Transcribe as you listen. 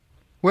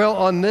Well,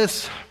 on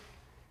this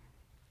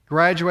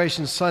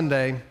graduation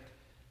Sunday,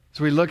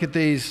 as we look at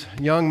these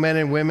young men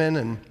and women,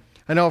 and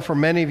I know for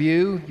many of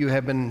you, you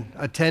have been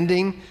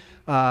attending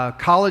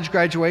college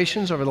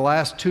graduations over the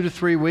last 2 to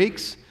 3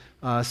 weeks.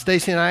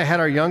 Stacy and I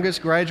had our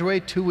youngest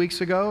graduate 2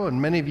 weeks ago,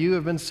 and many of you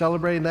have been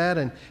celebrating that.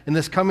 And in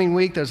this coming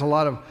week, there's a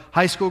lot of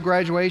high school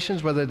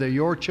graduations, whether they're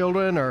your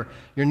children or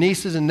your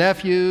nieces and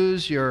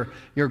nephews, your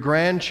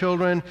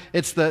grandchildren.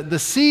 It's the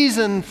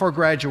season for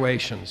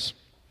graduations.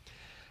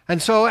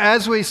 And so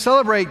as we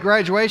celebrate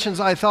graduations,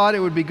 I thought it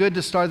would be good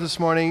to start this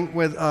morning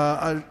with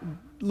a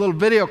little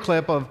video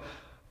clip of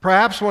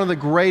perhaps one of the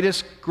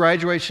greatest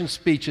graduation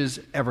speeches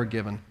ever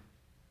given.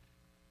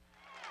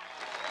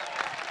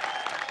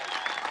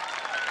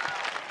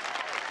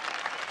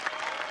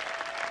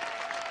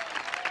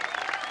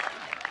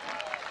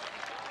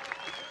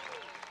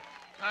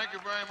 Thank you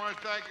very much.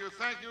 Thank you.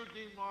 Thank you,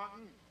 Dean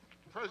Martin,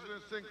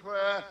 President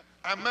Sinclair,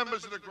 and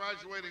members of the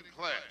graduating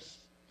class.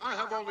 I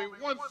have only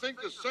one thing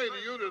to say to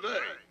you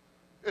today.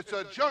 It's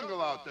a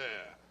jungle out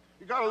there.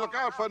 You got to look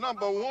out for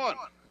number 1,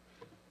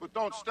 but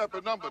don't step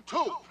at number 2.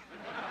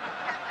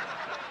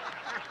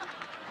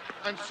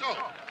 And so,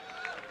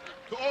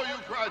 to all you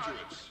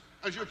graduates,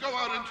 as you go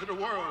out into the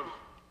world,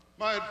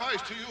 my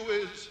advice to you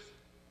is,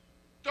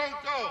 don't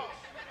go.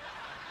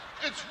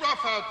 It's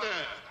rough out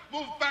there.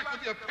 Move back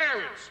with your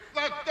parents.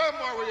 Let them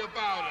worry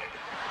about it.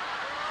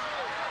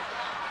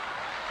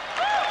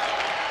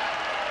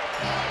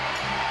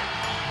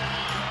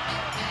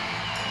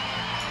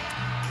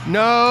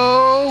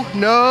 No.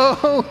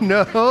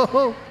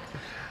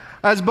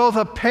 As both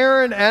a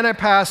parent and a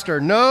pastor,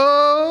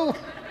 no.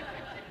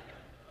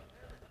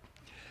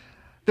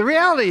 The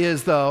reality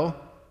is, though,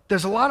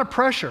 there's a lot of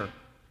pressure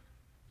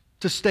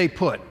to stay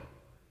put,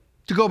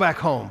 to go back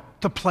home,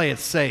 to play it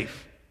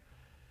safe.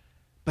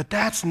 But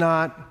that's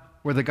not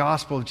where the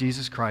gospel of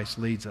Jesus Christ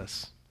leads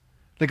us.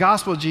 The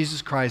gospel of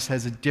Jesus Christ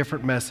has a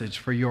different message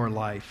for your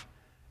life.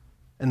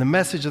 And the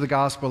message of the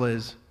gospel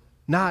is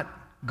not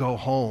go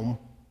home,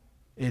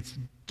 it's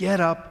get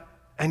up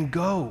and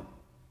go.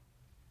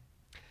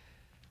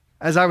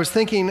 As I was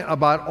thinking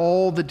about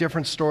all the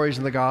different stories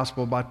in the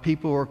gospel about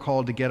people who are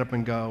called to get up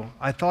and go,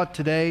 I thought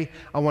today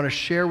I want to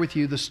share with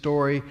you the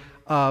story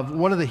of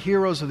one of the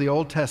heroes of the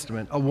Old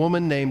Testament, a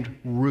woman named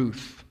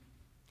Ruth.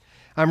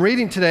 I'm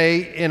reading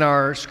today in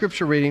our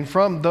scripture reading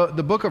from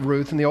the book of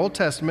Ruth in the Old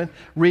Testament,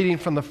 reading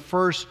from the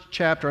first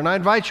chapter. And I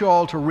invite you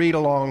all to read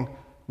along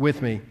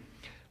with me.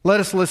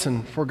 Let us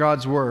listen for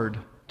God's word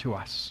to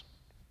us.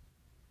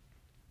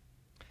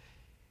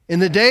 In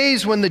the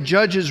days when the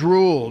judges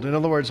ruled, in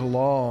other words, a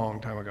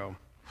long time ago,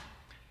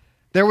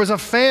 there was a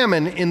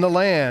famine in the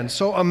land.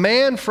 So a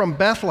man from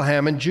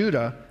Bethlehem in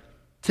Judah,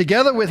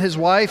 together with his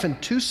wife and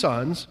 2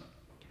 sons,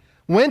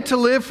 went to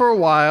live for a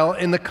while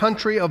in the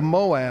country of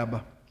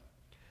Moab.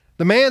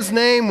 The man's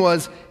name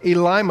was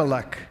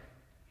Elimelech.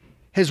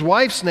 His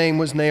wife's name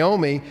was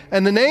Naomi,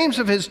 and the names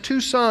of his 2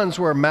 sons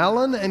were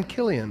Mahlon and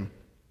Chilion.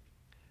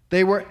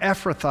 They were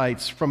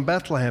Ephrathites from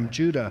Bethlehem,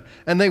 Judah,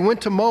 and they went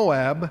to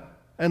Moab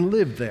and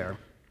lived there.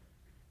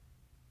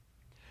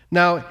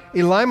 Now,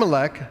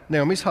 Elimelech,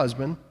 Naomi's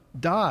husband,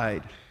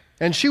 died,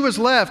 and she was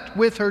left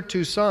with her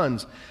 2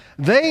 sons.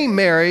 They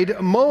married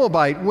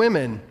Moabite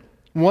women,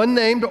 one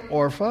named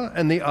Orpah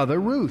and the other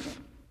Ruth.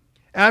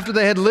 After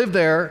they had lived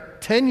there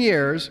 10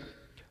 years,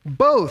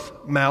 both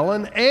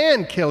Mahlon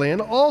and Chilion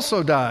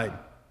also died.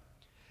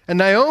 And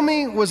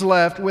Naomi was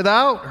left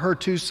without her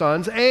 2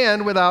 sons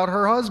and without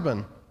her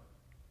husband.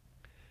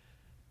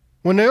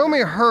 When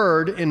Naomi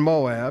heard in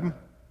Moab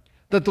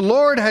that the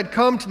Lord had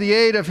come to the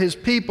aid of his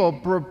people,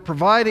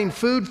 providing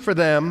food for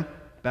them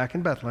back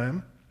in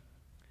Bethlehem,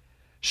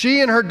 she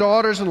and her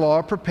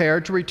daughters-in-law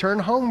prepared to return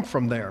home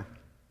from there.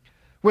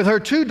 With her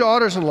 2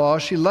 daughters-in-law,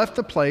 she left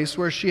the place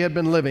where she had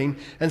been living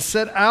and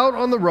set out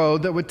on the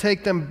road that would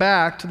take them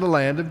back to the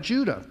land of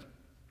Judah.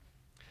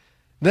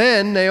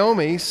 Then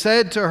Naomi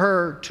said to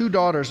her 2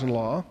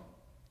 daughters-in-law,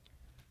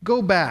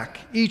 "Go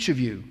back, each of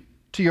you,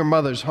 to your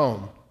mother's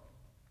home.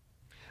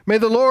 May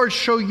the Lord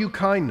show you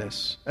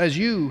kindness, as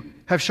you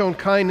have shown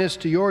kindness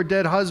to your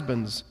dead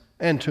husbands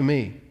and to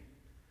me.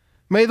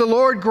 May the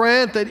Lord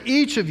grant that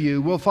each of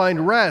you will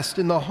find rest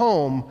in the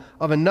home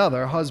of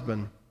another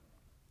husband."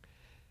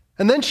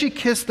 And then she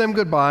kissed them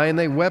goodbye, and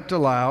they wept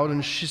aloud,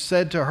 and she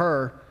said to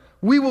her,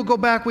 "We will go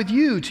back with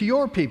you to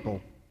your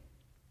people."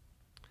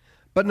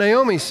 But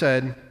Naomi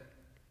said,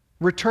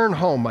 "Return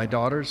home, my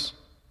daughters.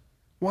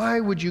 Why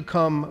would you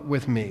come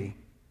with me?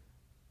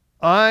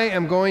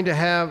 Am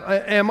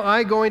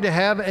I going to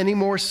have any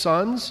more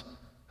sons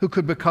who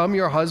could become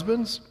your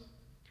husbands?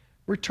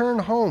 Return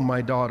home,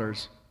 my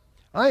daughters.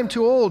 I am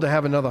too old to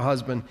have another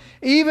husband.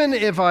 Even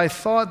if I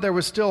thought there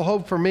was still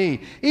hope for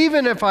me,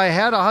 even if I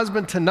had a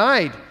husband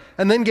tonight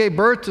and then gave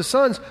birth to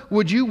sons,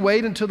 would you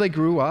wait until they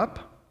grew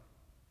up?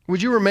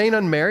 Would you remain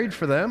unmarried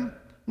for them?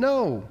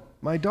 No,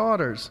 my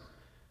daughters.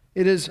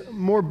 It is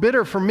more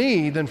bitter for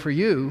me than for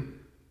you,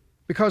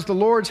 because the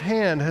Lord's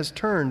hand has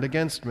turned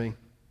against me."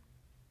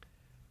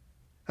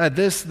 At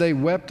this they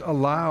wept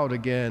aloud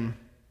again.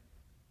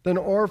 Then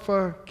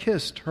Orpah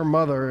kissed her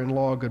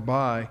mother-in-law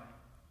goodbye,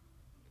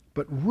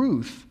 but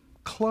Ruth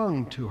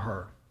clung to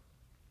her.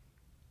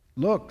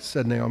 "Look,"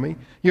 said Naomi,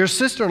 "your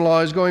sister-in-law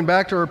is going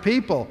back to her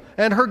people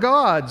and her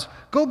gods.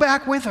 Go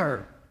back with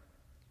her."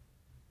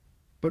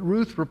 But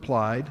Ruth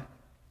replied,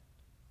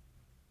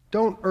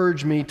 "Don't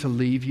urge me to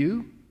leave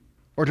you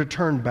or to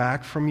turn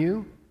back from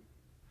you.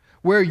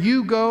 Where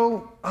you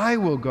go, I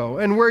will go,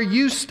 and where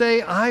you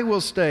stay, I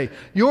will stay.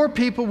 Your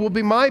people will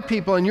be my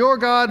people, and your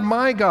God,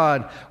 my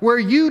God. Where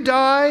you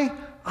die,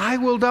 I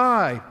will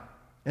die,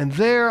 and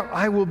there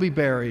I will be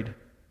buried.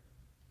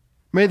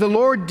 May the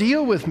Lord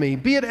deal with me,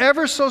 be it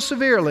ever so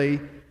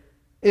severely,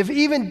 if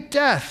even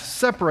death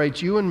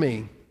separates you and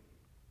me."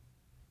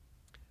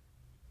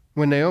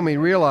 When Naomi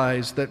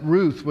realized that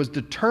Ruth was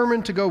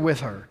determined to go with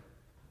her,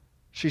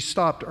 she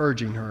stopped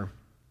urging her.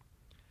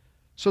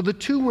 So the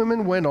two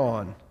women went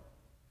on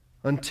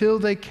until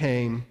they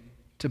came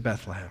to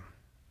Bethlehem.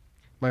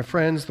 My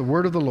friends, the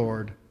word of the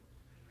Lord.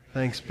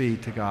 Thanks be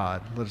to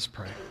God. Let us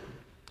pray.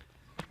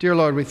 Dear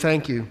Lord, we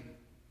thank you.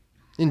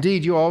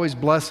 Indeed, you always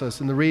bless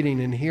us in the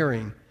reading and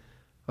hearing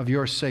of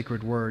your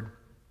sacred word.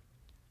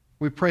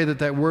 We pray that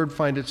that word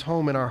find its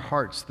home in our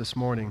hearts this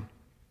morning.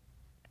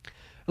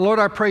 And Lord,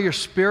 I pray your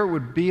Spirit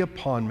would be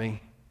upon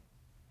me,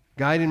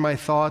 guiding my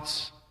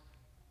thoughts,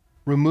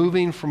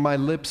 removing from my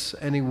lips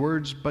any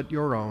words but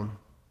your own,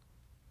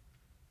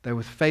 that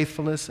with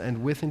faithfulness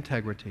and with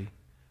integrity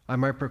I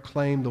might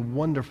proclaim the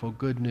wonderful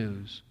good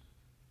news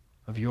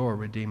of your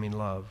redeeming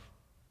love.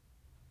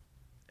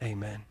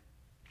 Amen.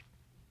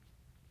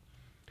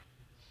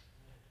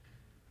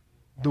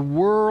 The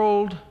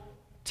world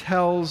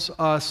tells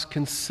us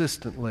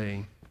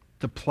consistently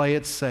to play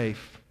it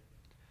safe,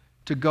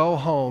 to go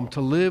home, to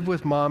live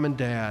with mom and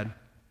dad,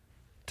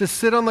 to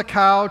sit on the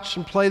couch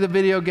and play the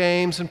video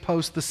games and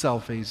post the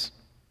selfies.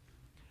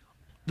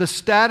 The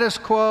status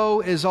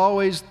quo is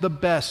always the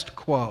best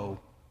quo.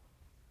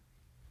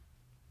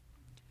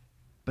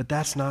 But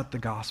that's not the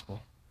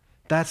gospel.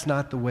 That's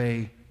not the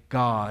way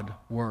God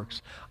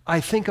works. I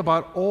think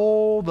about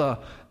all the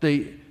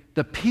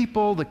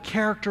people, the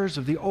characters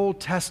of the Old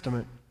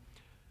Testament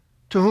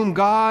to whom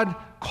God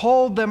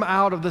called them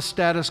out of the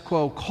status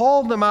quo,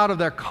 called them out of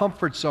their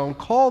comfort zone,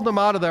 called them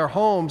out of their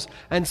homes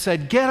and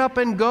said, "Get up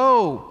and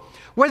go."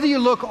 Whether you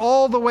look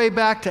all the way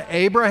back to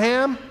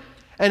Abraham,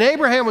 and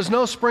Abraham was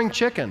no spring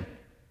chicken,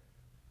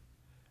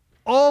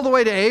 all the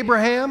way to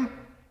Abraham,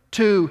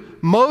 to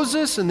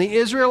Moses and the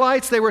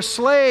Israelites, they were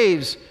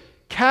slaves,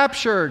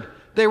 captured,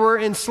 they were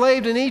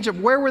enslaved in Egypt.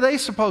 Where were they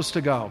supposed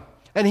to go?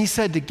 And he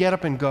said to get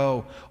up and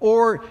go.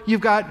 Or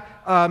you've got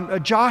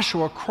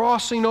Joshua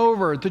crossing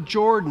over the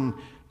Jordan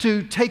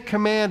to take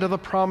command of the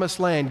promised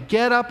land.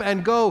 Get up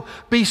and go.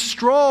 Be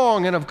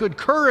strong and of good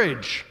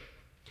courage.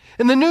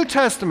 In the New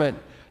Testament,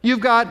 you've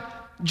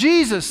got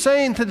Jesus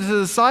saying to the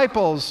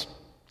disciples,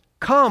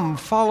 "Come,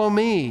 follow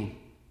me."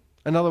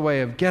 Another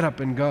way of get up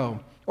and go.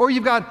 Or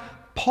you've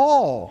got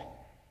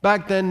Paul,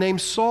 back then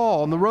named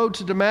Saul, on the road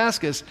to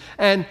Damascus,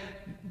 and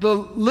the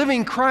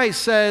living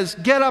Christ says,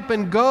 "Get up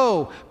and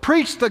go.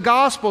 Preach the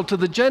gospel to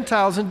the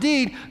Gentiles.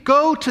 Indeed,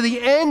 go to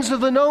the ends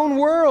of the known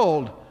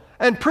world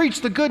and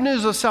preach the good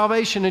news of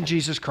salvation in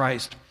Jesus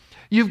Christ."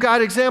 You've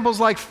got examples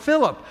like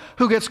Philip,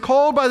 who gets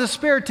called by the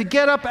Spirit to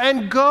get up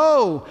and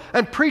go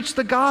and preach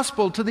the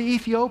gospel to the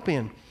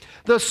Ethiopian.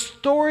 The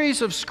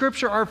stories of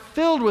Scripture are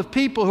filled with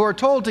people who are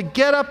told to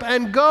get up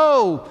and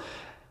go.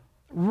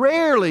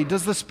 Rarely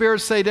does the Spirit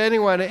say to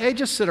anyone, "Hey,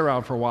 just sit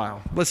around for a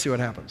while. Let's see what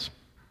happens."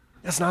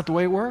 That's not the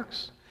way it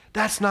works.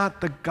 That's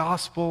not the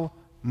gospel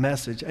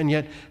message. And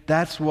yet,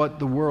 that's what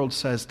the world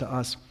says to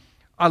us.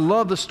 I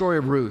love the story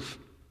of Ruth,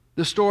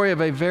 the story of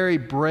a very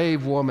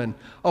brave woman,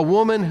 a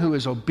woman who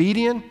is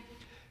obedient,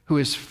 who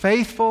is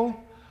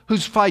faithful,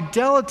 whose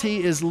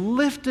fidelity is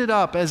lifted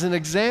up as an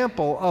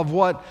example of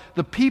what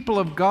the people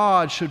of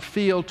God should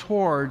feel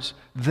towards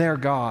their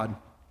God.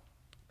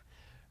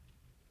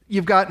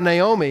 You've got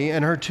Naomi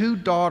and her two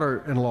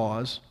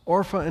daughter-in-laws,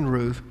 Orpah and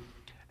Ruth,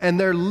 and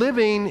they're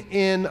living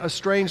in a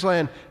strange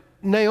land.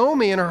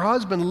 Naomi and her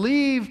husband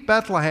leave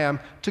Bethlehem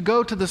to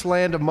go to this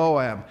land of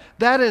Moab.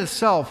 That in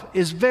itself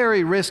is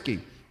very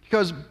risky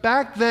because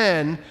back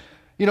then,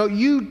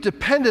 you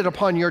depended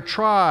upon your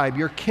tribe,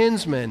 your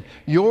kinsmen,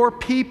 your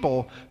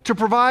people to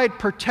provide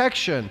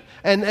protection,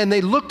 and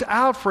they looked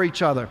out for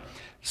each other.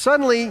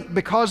 Suddenly,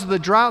 because of the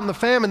drought and the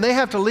famine, they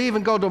have to leave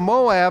and go to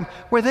Moab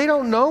where they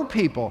don't know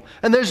people.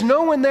 And there's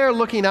no one there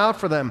looking out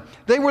for them.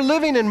 They were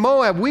living in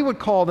Moab. We would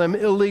call them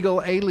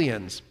illegal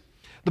aliens.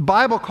 The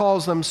Bible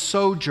calls them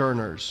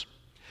sojourners.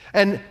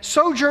 And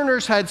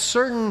sojourners had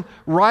certain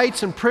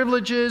rights and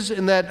privileges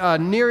in that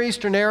Near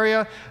Eastern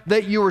area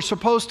that you were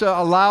supposed to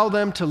allow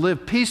them to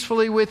live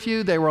peacefully with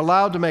you. They were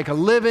allowed to make a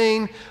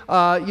living.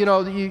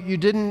 You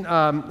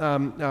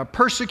didn't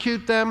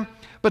persecute them.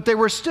 But they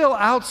were still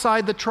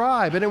outside the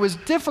tribe, and it was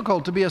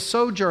difficult to be a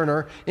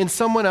sojourner in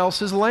someone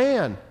else's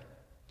land.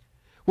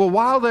 Well,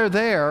 while they're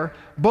there,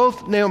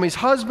 both Naomi's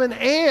husband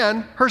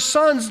and her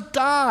sons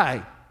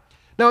die.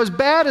 Now, as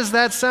bad as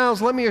that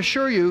sounds, let me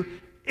assure you,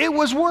 it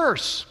was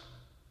worse.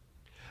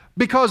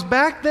 Because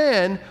back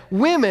then,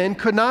 women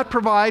could not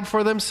provide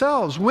for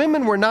themselves.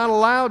 Women were not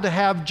allowed to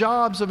have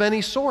jobs of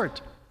any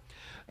sort.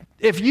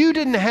 If you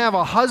didn't have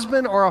a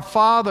husband or a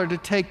father to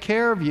take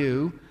care of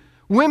you,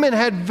 women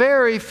had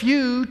very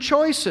few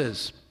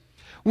choices.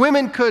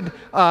 Women could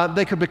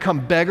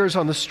become beggars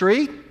on the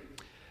street.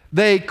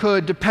 They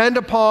could depend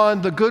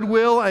upon the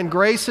goodwill and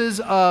graces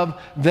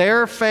of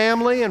their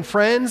family and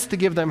friends to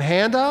give them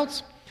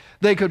handouts.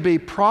 They could be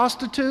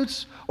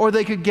prostitutes, or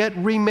they could get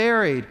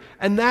remarried.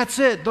 And that's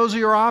it. Those are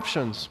your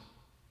options.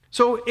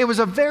 So it was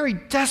a very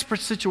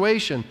desperate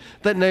situation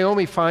that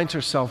Naomi finds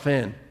herself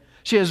in.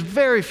 She has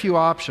very few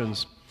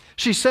options.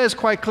 She says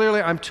quite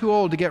clearly, I'm too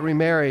old to get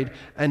remarried,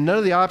 and none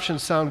of the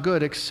options sound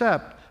good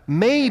except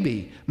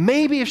maybe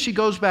if she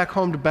goes back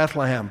home to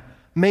Bethlehem,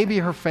 maybe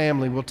her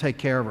family will take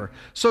care of her.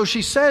 So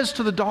she says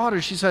to the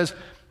daughter, she says,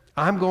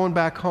 I'm going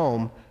back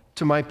home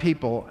to my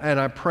people, and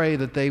I pray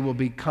that they will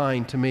be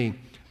kind to me.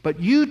 But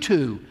you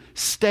two,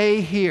 stay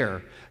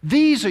here.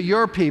 These are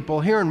your people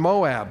here in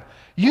Moab.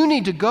 You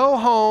need to go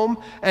home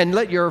and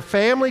let your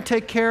family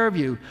take care of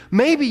you.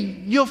 Maybe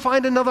you'll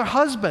find another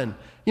husband.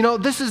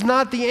 This is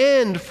not the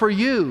end for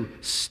you.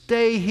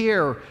 Stay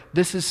here.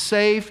 This is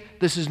safe.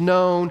 This is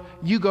known.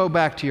 You go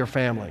back to your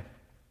family.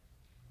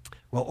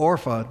 Well,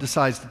 Orpah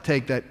decides to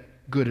take that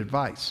good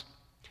advice.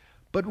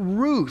 But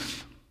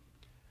Ruth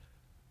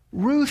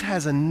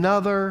has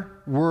another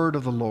word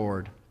of the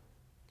Lord.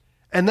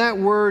 And that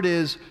word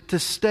is to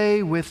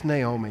stay with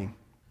Naomi.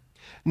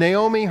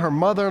 Naomi, her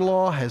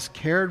mother-in-law, has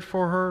cared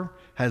for her,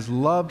 has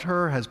loved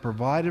her, has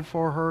provided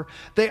for her.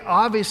 They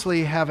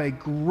obviously have a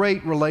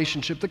great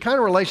relationship, the kind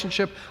of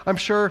relationship I'm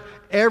sure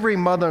every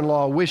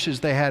mother-in-law wishes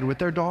they had with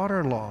their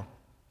daughter-in-law.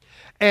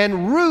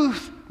 And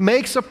Ruth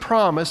makes a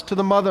promise to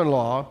the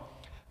mother-in-law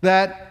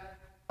that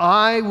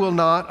I will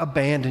not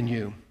abandon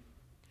you,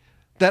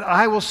 that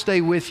I will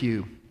stay with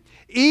you,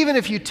 even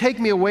if you take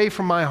me away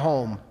from my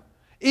home.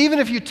 Even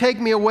if you take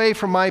me away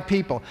from my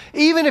people,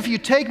 even if you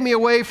take me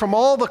away from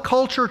all the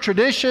culture,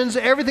 traditions,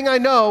 everything I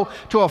know,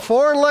 to a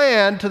foreign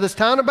land, to this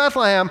town of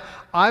Bethlehem,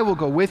 I will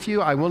go with you.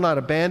 I will not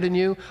abandon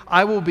you.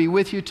 I will be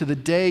with you to the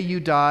day you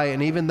die,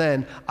 and even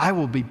then, I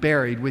will be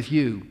buried with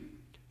you.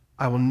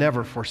 I will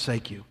never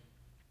forsake you.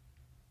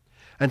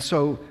 And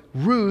so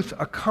Ruth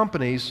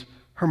accompanies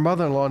her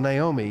mother-in-law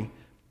Naomi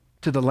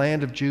to the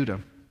land of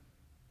Judah,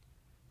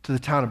 to the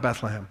town of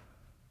Bethlehem.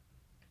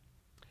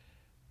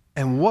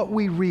 And what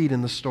we read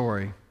in the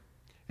story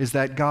is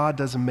that God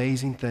does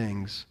amazing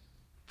things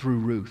through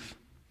Ruth.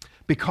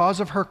 Because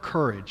of her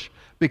courage,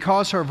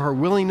 because of her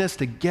willingness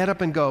to get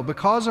up and go,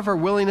 because of her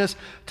willingness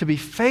to be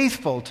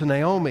faithful to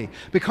Naomi,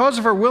 because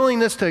of her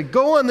willingness to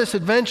go on this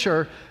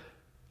adventure,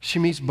 she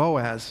meets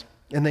Boaz,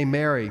 and they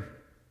marry.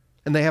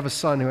 And they have a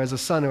son who has a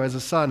son who has a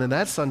son, and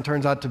that son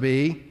turns out to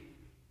be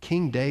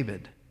King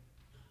David.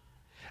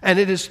 And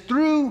it is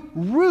through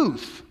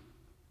Ruth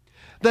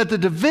that the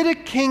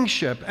Davidic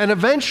kingship and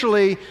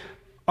eventually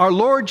our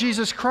Lord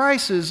Jesus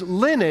Christ's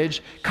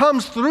lineage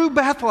comes through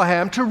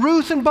Bethlehem to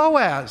Ruth and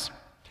Boaz.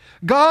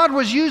 God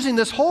was using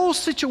this whole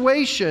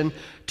situation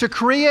to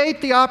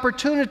create the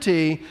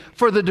opportunity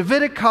for the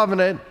Davidic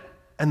covenant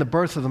and the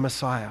birth of the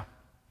Messiah.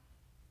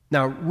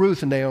 Now,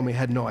 Ruth and Naomi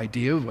had no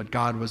idea what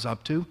God was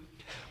up to,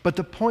 but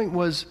the point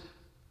was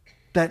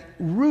that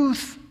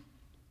Ruth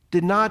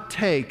did not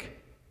take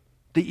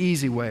the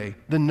easy way,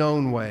 the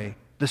known way,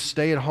 the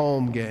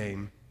stay-at-home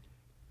game.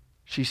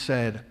 She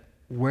said,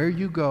 where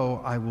you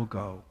go, I will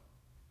go.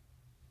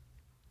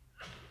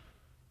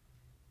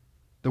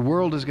 The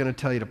world is going to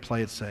tell you to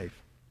play it safe.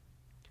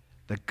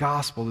 The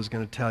gospel is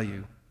going to tell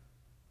you,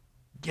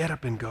 get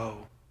up and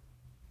go.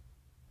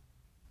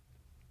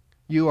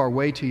 You are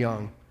way too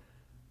young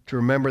to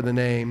remember the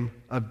name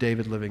of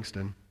David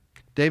Livingstone.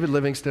 David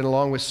Livingstone,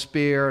 along with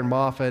Spear and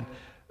Moffat,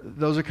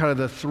 those are kind of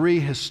the three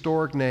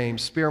historic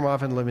names, Spear,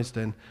 Moffat, and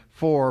Livingstone,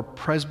 for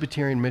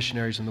Presbyterian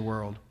missionaries in the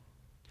world.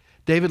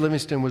 David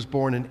Livingstone was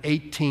born in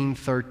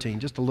 1813,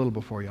 just a little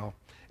before y'all.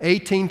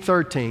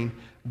 1813,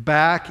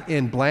 back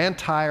in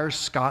Blantyre,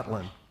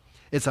 Scotland.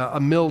 It's a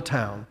mill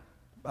town,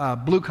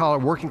 blue-collar,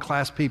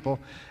 working-class people,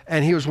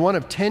 and he was one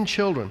of 10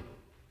 children.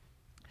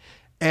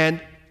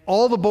 And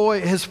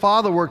his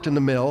father worked in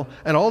the mill,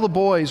 and all the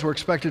boys were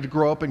expected to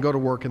grow up and go to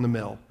work in the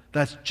mill.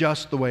 That's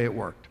just the way it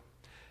worked.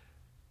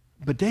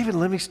 But David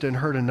Livingstone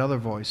heard another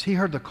voice. He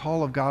heard the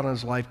call of God on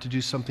his life to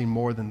do something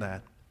more than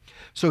that.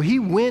 So he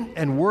went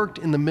and worked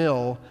in the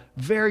mill,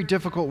 very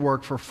difficult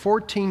work, for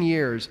 14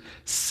 years,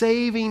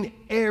 saving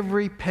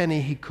every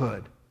penny he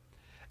could.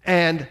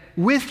 And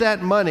with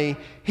that money,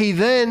 he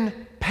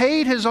then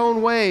paid his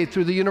own way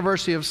through the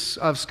University of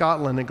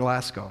Scotland in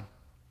Glasgow.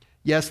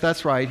 Yes,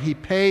 that's right. He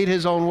paid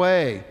his own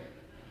way.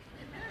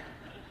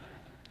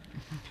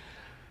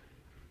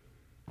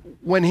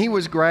 When he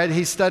was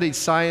he studied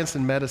science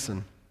and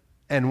medicine.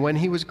 And when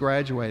he was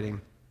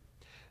graduating,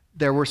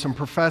 there were some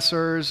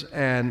professors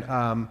and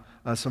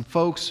some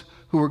folks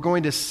who were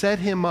going to set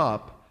him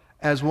up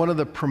as one of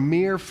the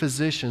premier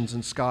physicians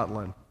in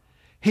Scotland.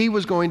 He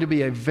was going to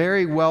be a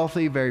very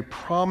wealthy, very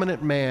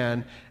prominent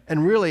man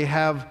and really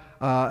have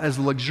as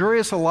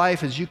luxurious a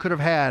life as you could have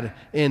had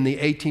in the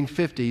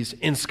 1850s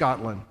in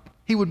Scotland.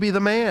 He would be the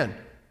man.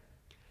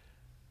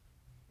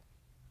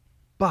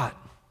 But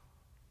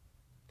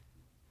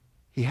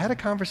he had a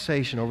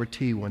conversation over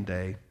tea one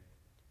day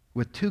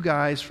with two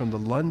guys from the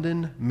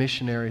London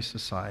Missionary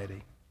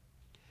Society.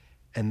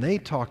 And they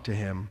talked to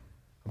him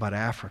about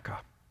Africa.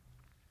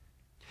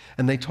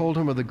 And they told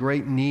him of the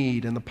great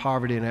need and the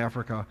poverty in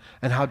Africa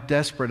and how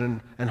desperate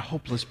and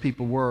hopeless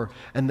people were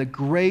and the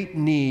great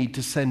need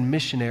to send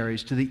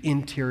missionaries to the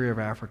interior of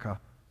Africa.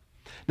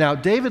 Now,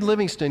 David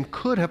Livingstone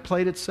could have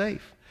played it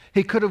safe.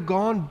 He could have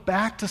gone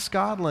back to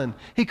Scotland.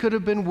 He could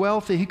have been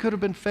wealthy. He could have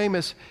been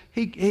famous.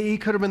 He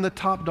could have been the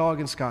top dog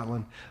in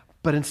Scotland.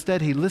 But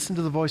instead, he listened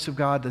to the voice of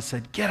God that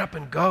said, get up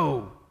and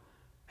go.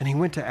 And he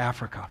went to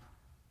Africa.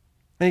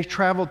 And he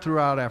traveled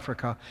throughout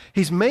Africa.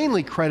 He's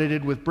mainly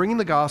credited with bringing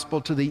the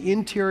gospel to the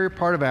interior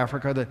part of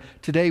Africa that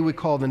today we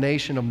call the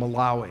nation of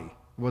Malawi. It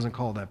wasn't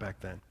called that back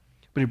then.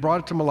 But he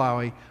brought it to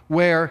Malawi,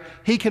 where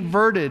he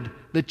converted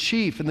the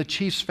chief and the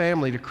chief's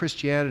family to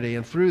Christianity.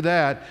 And through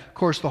that, of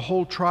course, the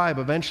whole tribe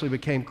eventually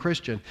became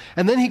Christian.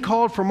 And then he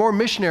called for more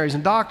missionaries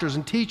and doctors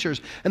and teachers.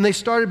 And they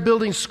started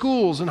building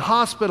schools and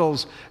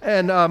hospitals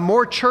and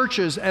more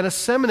churches and a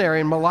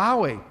seminary in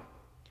Malawi.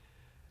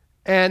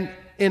 And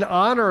in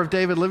honor of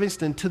David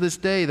Livingstone, to this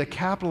day, the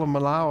capital of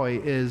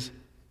Malawi is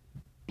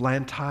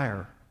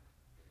Blantyre,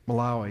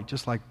 Malawi,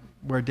 just like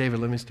where David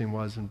Livingstone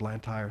was in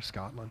Blantyre,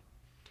 Scotland.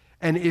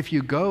 And if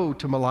you go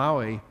to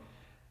Malawi,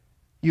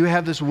 you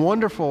have this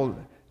wonderful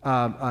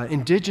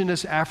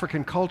indigenous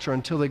African culture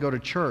until they go to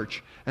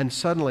church, and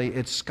suddenly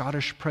it's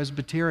Scottish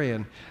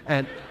Presbyterian.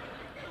 And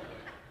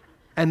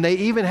they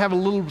even have a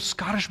little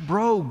Scottish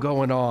brogue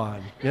going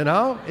on, you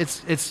know?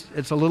 It's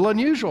a little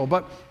unusual,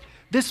 but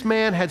this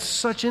man had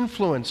such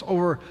influence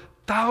over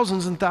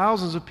thousands and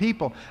thousands of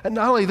people. And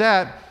not only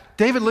that,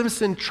 David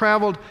Livingstone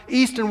traveled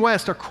east and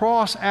west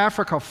across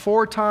Africa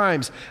 4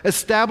 times,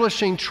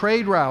 establishing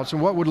trade routes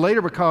and what would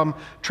later become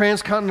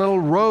transcontinental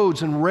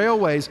roads and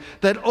railways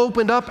that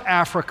opened up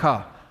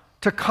Africa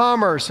to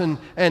commerce and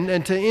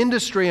to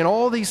industry and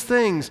all these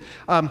things.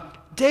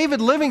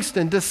 David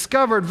Livingstone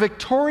discovered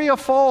Victoria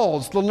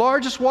Falls, the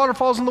largest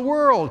waterfalls in the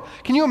world.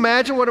 Can you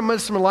imagine what it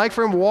must have been like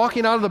for him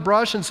walking out of the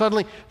brush and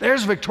suddenly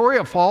there's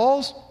Victoria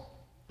Falls?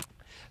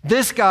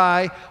 This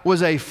guy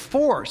was a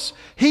force.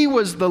 He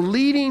was the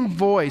leading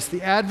voice,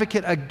 the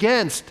advocate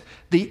against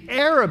the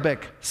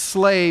Arabic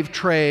slave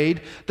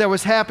trade that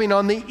was happening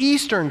on the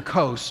eastern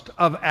coast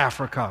of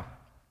Africa.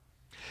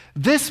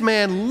 This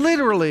man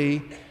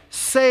literally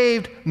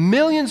saved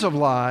millions of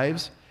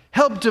lives,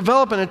 helped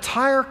develop an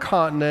entire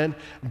continent,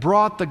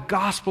 brought the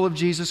gospel of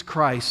Jesus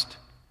Christ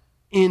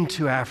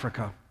into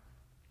Africa.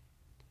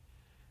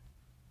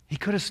 He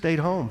could have stayed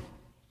home.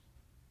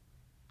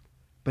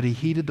 But he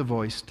heeded the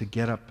voice to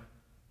get up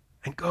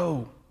and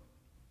go.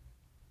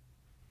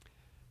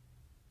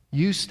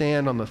 You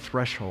stand on the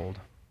threshold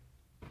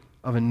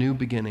of a new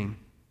beginning,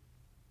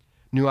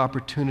 new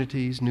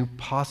opportunities, new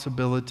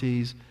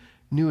possibilities,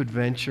 new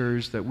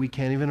adventures that we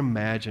can't even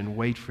imagine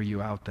wait for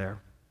you out there.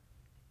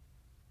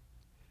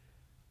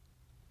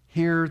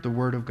 Hear the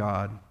word of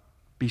God.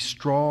 Be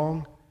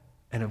strong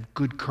and of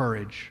good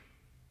courage.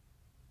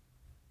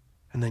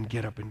 And then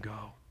get up and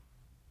go.